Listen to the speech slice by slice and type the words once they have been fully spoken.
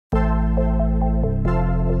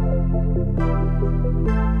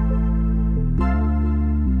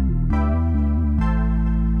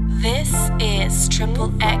is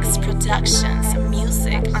Triple X Productions,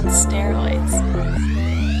 music on steroids.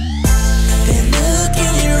 That look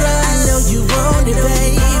in your eyes, I know you want it,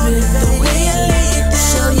 baby. The way I lay it down,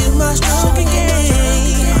 show you my stroking game.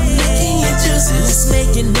 I'm licking your juices, just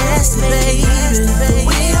make it nasty, baby. The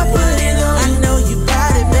way I put it on, I know you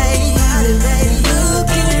got it, baby. That look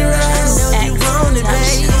in your eyes, I know you want it,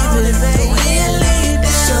 baby. The way I lay it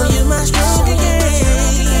down, show you my stroking game.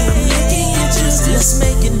 I'm licking your juices, just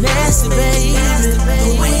make it nasty, baby.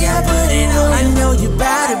 The way I put it on, I know you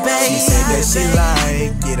got it, baby. She said that she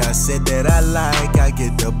like it, I said that I like. I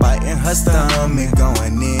get the bite in her stomach,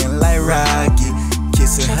 going in like Rocky.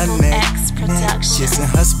 Kissing her neck, kissing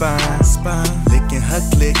her spine, licking her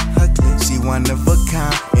click. She one of a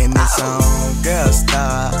kind, and it's on. Girl,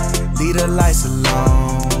 stop, leave the lights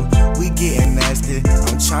alone. We getting nasty,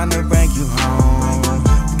 I'm tryna bring you home.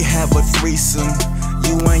 We can have a threesome,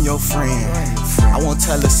 you and your friend. I won't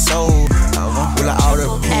tell a soul, I won't pull out all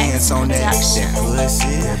the pants on that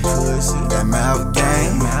pussy, that mouth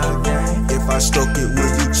game. If I stroke it,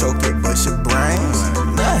 will you choke it, bust your brains?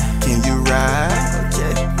 Can you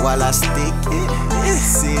ride, while I stick it?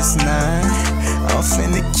 6'9", I'm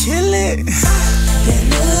finna kill it. That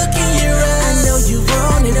look in your eyes, I know you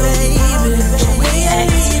want it, baby. The way I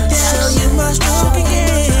lay it down, show you my stroking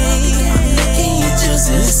game. I'm licking your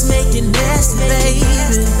juices, just make it nasty, baby.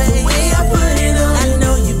 The way I put it on, I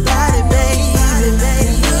know you got it, baby. That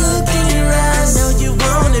look in your eyes, I know you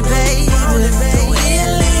want it, baby. The way I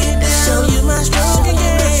lay it down, show you my stroking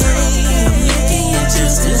game. I'm licking your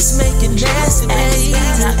juices, just make it nasty, baby.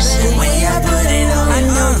 The way I put it on, I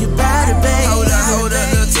know you got it, baby. Hold up,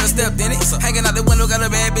 little touch stepped in it. Hanging out the window, got a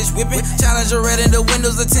bad bitch whipping. Challenger red in the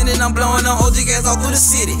windows attending. I'm blowing on OG gas all through the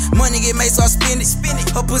city. Money get made, so I spend it.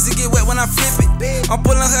 Her pussy get wet when I flip it. I'm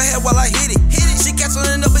pulling her hair while I hit it. She catch on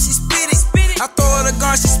the number, she spit it. I throw her the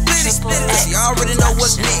gun, she split it. Cause she already know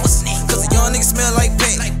what's next. Cause the young nigga smell like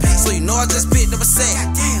pay. So you know I just spit, never say.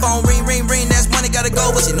 Phone ring, ring, ring, that's money gotta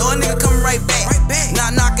go. But you know a nigga coming right back.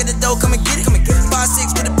 Knock, knock at the door, come and get it.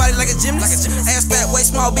 5'6", with a body like a gymnast. Ass fat,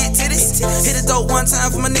 waist small, big titties. Hit the dope one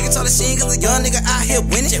time for my nigga Charlie Sheen. Cause a young nigga out here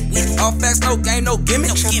winning. All facts, no game, no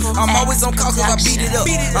gimmick. I'm always on call cause I beat it up.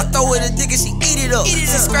 I throw her the dick and she eat it up. She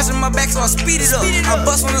scratching my back so I speed it up. I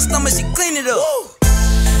bust on her stomach, she clean it up.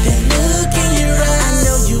 That look in your eyes, I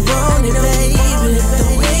know you want it, baby. The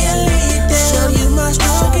way I lay it down, show you my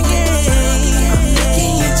stroking game. I'm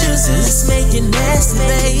licking your juices, just make it nasty,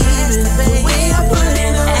 baby. The way I put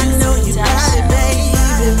it on, I know you got it, baby.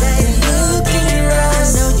 That look in your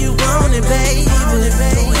eyes, I know you want it, baby.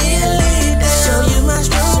 The way I lay it down, show you my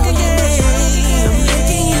stroking game. I'm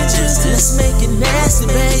licking your juices, just make it nasty,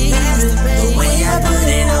 baby. The way I put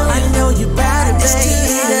it on, I know you got it, baby.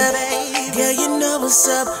 Girl, you know what's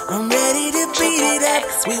up, I'm ready to beat it up.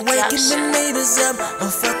 We waking the neighbors up, I'm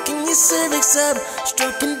fucking your cervix up.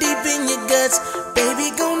 Stroking deep in your guts,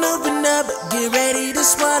 baby gon' open up. Get ready to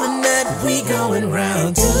swallow nut. We going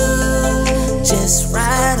round 2, just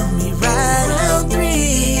ride on me, ride round 3.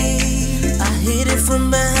 I hit it from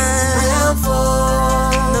behind, round 4.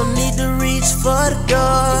 No need to reach for the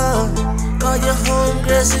door. Call your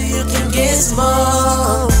homegirl so you can get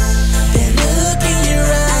small. That look in your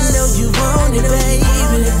eyes, I know you want it, baby.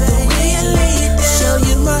 The way I lay it down, show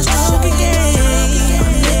you my stroking game.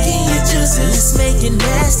 I'm licking your juices, just make it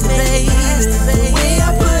nasty, baby. The way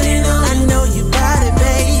I put